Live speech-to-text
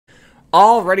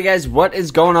Alrighty guys, what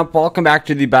is going up? Welcome back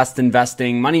to the Best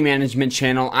Investing Money Management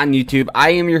channel on YouTube. I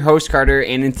am your host Carter,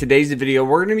 and in today's video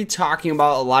we're going to be talking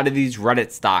about a lot of these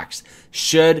Reddit stocks.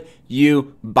 Should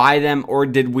you buy them, or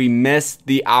did we miss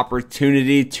the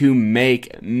opportunity to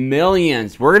make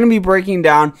millions? We're going to be breaking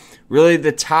down really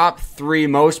the top 3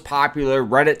 most popular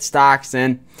Reddit stocks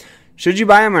and should you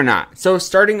buy them or not. So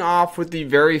starting off with the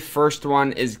very first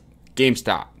one is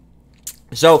GameStop.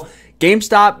 So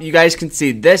GameStop, you guys can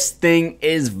see this thing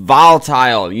is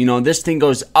volatile. You know, this thing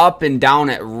goes up and down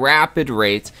at rapid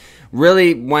rates.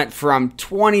 Really went from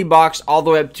 20 bucks all the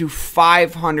way up to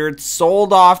 500,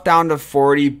 sold off down to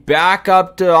 40, back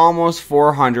up to almost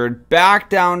 400, back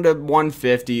down to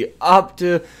 150, up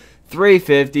to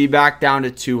 350, back down to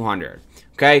 200.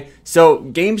 Okay, so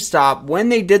GameStop, when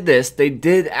they did this, they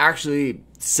did actually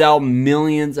sell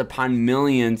millions upon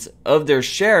millions of their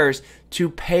shares to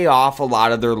pay off a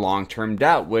lot of their long-term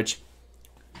debt, which,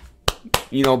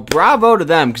 you know, bravo to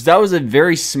them, because that was a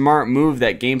very smart move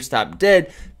that GameStop did,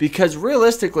 because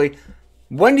realistically,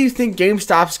 when do you think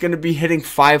GameStop's going to be hitting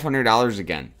 $500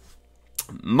 again?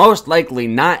 Most likely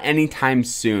not anytime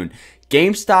soon.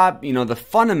 GameStop, you know, the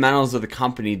fundamentals of the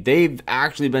company, they've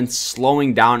actually been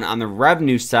slowing down on the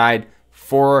revenue side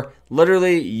for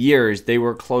literally years. They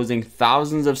were closing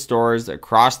thousands of stores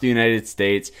across the United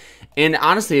States. And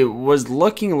honestly, it was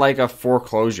looking like a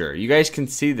foreclosure. You guys can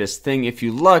see this thing. If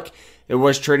you look, it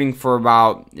was trading for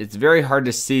about, it's very hard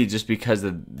to see just because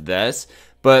of this,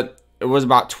 but it was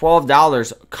about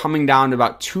 $12 coming down to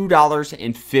about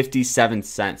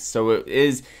 $2.57. So it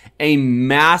is a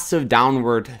massive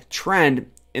downward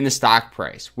trend in the stock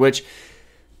price, which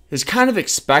is kind of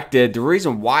expected. The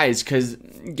reason why is because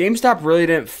GameStop really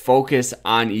didn't focus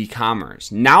on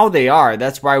e-commerce. Now they are.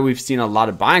 That's why we've seen a lot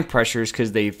of buying pressures,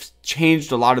 because they've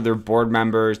changed a lot of their board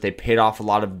members. They paid off a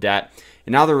lot of debt.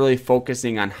 And now they're really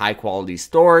focusing on high quality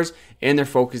stores, and they're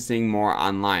focusing more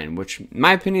online, which in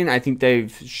my opinion, I think they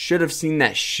should have seen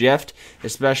that shift,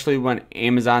 especially when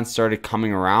Amazon started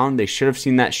coming around. They should have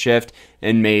seen that shift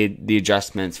and made the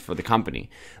adjustments for the company.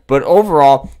 But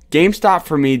overall, GameStop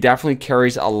for me definitely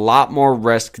carries a lot more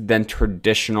risk than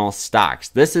traditional stocks.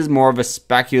 This is more of a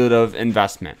speculative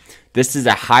investment. This is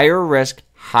a higher risk,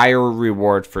 higher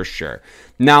reward for sure.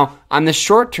 Now, on the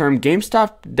short term,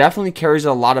 GameStop definitely carries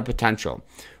a lot of potential,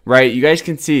 right? You guys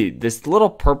can see this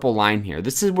little purple line here.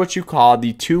 This is what you call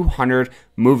the 200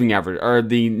 moving average, or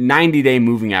the 90-day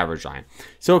moving average line.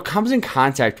 So it comes in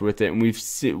contact with it, and we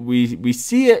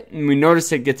see it, and we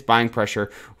notice it gets buying pressure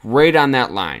right on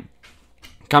that line.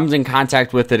 Comes in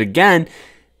contact with it again,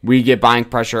 we get buying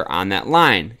pressure on that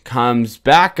line. Comes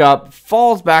back up,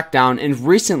 falls back down, and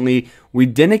recently we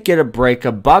didn't get a break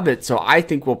above it, so I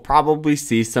think we'll probably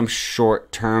see some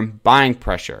short-term buying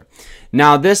pressure.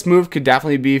 Now, this move could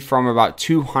definitely be from about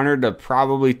 200 to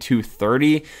probably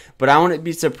 230, but I wouldn't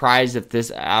be surprised if this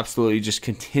absolutely just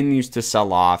continues to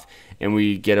sell off and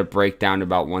we get a breakdown to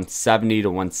about 170 to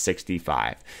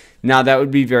 165. Now, that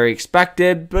would be very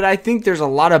expected, but I think there's a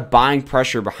lot of buying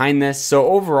pressure behind this. So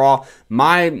overall,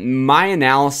 my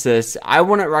analysis, I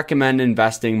wouldn't recommend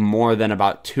investing more than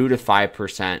about 2 to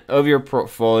 5% of your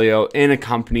portfolio in a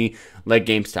company like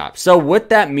GameStop. So what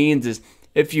that means is,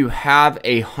 if you have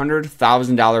a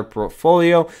 $100,000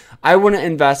 portfolio, I wouldn't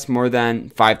invest more than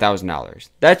 $5,000.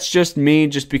 That's just me,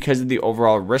 just because of the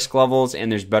overall risk levels, and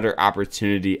there's better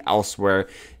opportunity elsewhere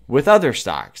with other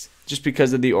stocks, just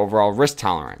because of the overall risk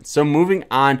tolerance. So moving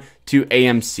on to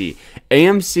AMC.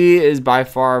 AMC is by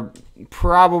far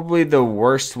probably the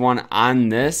worst one on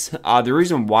this. The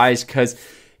reason why is because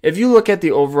if you look at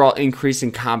the overall increase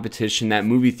in competition that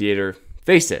movie theater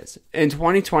faces. In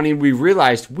 2020, we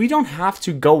realized we don't have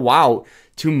to go out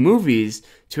to movies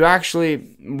to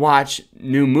actually watch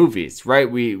new movies, right?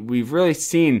 We've really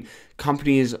seen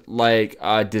companies like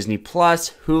Disney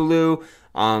Plus, Hulu,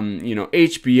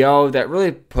 HBO that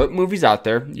really put movies out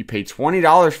there. You pay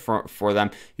 $20 for them.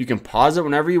 You can pause it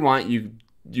whenever you want.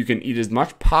 You can eat as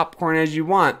much popcorn as you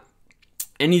want,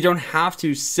 and you don't have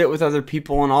to sit with other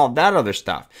people and all of that other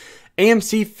stuff.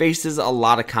 AMC faces a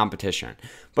lot of competition.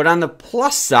 But on the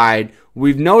plus side,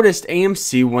 we've noticed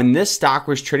AMC, when this stock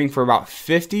was trading for about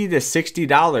 $50 to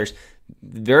 $60,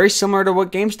 very similar to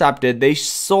what GameStop did, they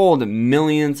sold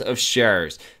millions of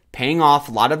shares, paying off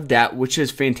a lot of debt, which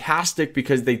is fantastic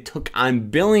because they took on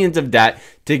billions of debt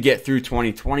to get through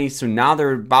 2020. So now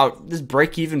they're about this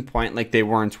break-even point like they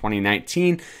were in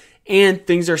 2019. And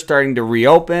things are starting to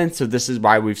reopen. So this is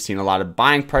why we've seen a lot of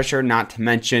buying pressure, not to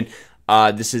mention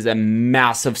this is a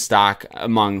massive stock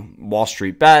among Wall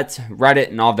Street Bets, Reddit,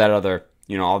 and all that other,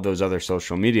 all those other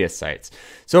social media sites.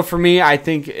 So for me, I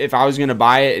think if I was going to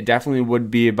buy it, it definitely would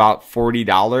be about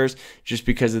 $40 just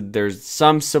because there's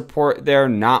some support there,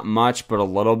 not much, but a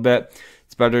little bit.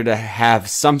 It's better to have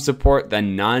some support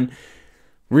than none.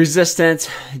 Resistance,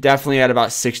 definitely at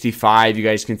about 65. You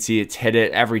guys can see it's hit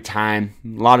it every time.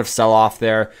 A lot of sell-off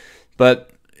there. But,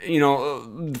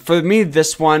 for me,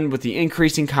 this one with the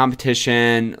increasing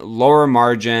competition, lower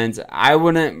margins, I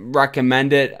wouldn't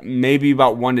recommend it. Maybe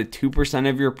about 1% to 2%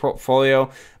 of your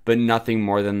portfolio, but nothing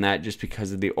more than that just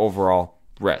because of the overall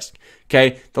risk.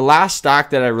 Okay, the last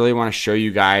stock that I really want to show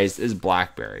you guys is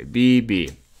BlackBerry,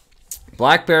 BB.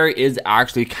 BlackBerry is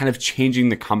actually kind of changing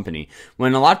the company.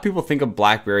 When a lot of people think of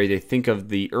BlackBerry, they think of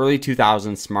the early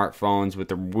 2000s smartphones with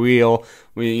the wheel,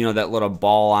 that little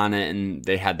ball on it, and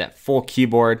they had that full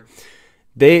keyboard.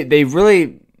 They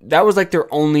really, that was like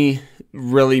their only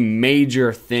really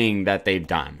major thing that they've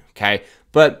done, okay?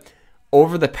 But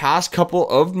over the past couple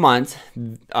of months,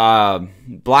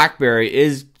 BlackBerry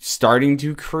is starting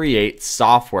to create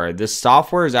software. This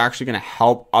software is actually going to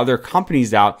help other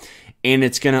companies out, and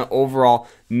it's going to overall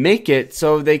make it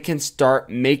so they can start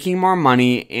making more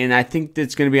money. And I think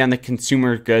it's going to be on the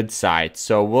consumer goods side.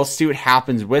 So we'll see what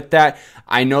happens with that.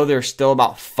 I know they're still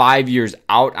about 5 years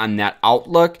out on that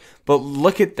outlook, but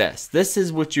look at this. This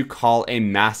is what you call a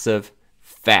massive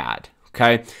fad,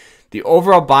 okay? The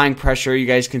overall buying pressure, you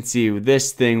guys can see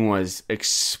this thing was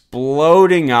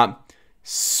exploding up,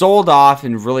 sold off,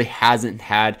 and really hasn't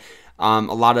had a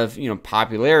lot of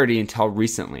popularity until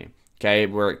recently. Okay,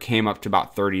 where it came up to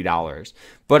about $30.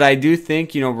 But I do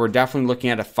think, we're definitely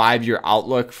looking at a 5-year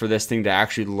outlook for this thing to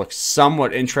actually look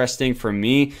somewhat interesting for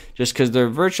me, just because they're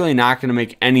virtually not going to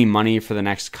make any money for the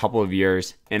next couple of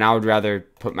years. And I would rather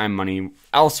put my money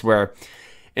elsewhere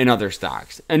in other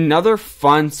stocks. Another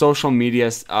fun social media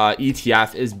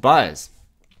ETF is Buzz.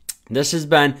 This has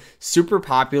been super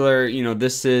popular.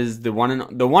 This is the one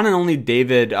and only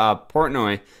David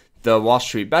Portnoy, the Wall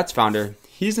Street Bets founder.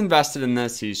 He's invested in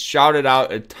this. He's shouted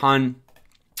out a ton.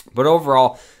 But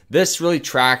overall, this really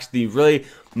tracks the really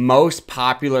most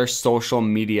popular social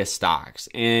media stocks.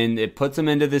 And it puts them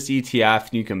into this ETF.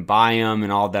 And you can buy them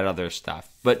and all that other stuff.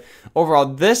 But overall,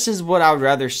 this is what I would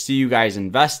rather see you guys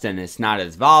invest in. It's not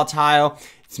as volatile.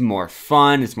 It's more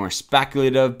fun. It's more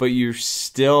speculative. But you're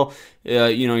still,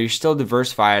 you're still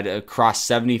diversified across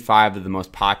 75 of the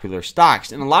most popular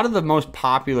stocks. And a lot of the most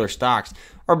popular stocks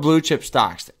are blue chip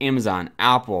stocks. Amazon,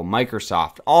 Apple,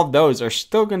 Microsoft, all of those are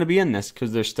still going to be in this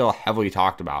because they're still heavily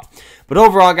talked about. But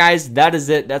overall, guys, that is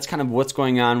it. That's kind of what's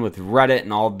going on with Reddit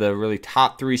and all of the really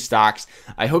top 3 stocks.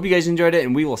 I hope you guys enjoyed it,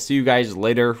 and we will see you guys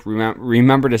later.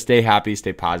 Remember to stay happy,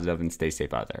 stay positive, and stay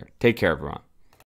safe out there. Take care, everyone.